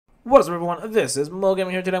What is up, everyone? This is Mo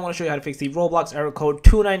Gaming here. Today I want to show you how to fix the Roblox error code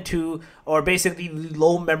 292, or basically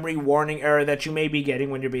low memory warning error that you may be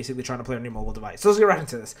getting when you're basically trying to play on your mobile device. So let's get right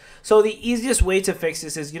into this. So the easiest way to fix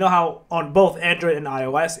this is, you know how on both Android and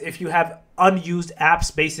iOS, if you have unused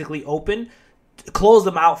apps basically open, close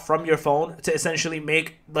them out from your phone to essentially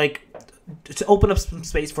make to open up some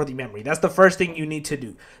space for the memory. That's the first thing you need to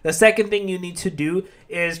do. The second thing you need to do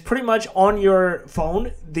is pretty much on your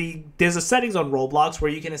phone, there's a settings on Roblox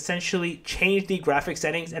where you can essentially change the graphic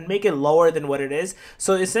settings and make it lower than what it is.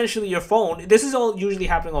 So essentially your phone, this is all usually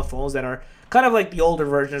happening on phones that are kind of like the older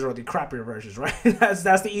versions or the crappier versions, right?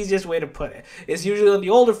 That's the easiest way to put it. It's usually on the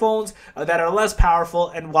older phones that are less powerful,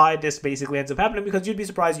 and why this basically ends up happening, because you'd be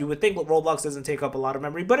surprised. You would think Roblox doesn't take up a lot of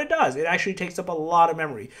memory, but it does. It actually takes up a lot of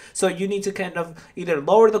memory. So you need to kind of either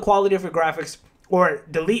lower the quality of your graphics or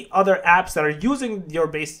delete other apps that are using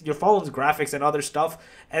your phone's graphics and other stuff,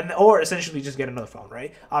 or essentially just get another phone,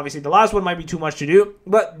 right? Obviously the last one might be too much to do,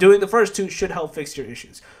 but doing the first two should help fix your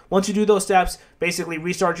issues. Once you do those steps, basically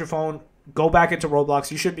restart your phone, go back into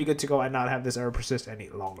Roblox, you should be good to go and not have this error persist any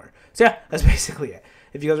longer. So yeah, that's basically it.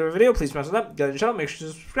 If you guys enjoyed the video, please smash the like, get on the channel, make sure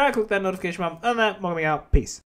to subscribe, click that notification bell, and that, I'm out. Peace.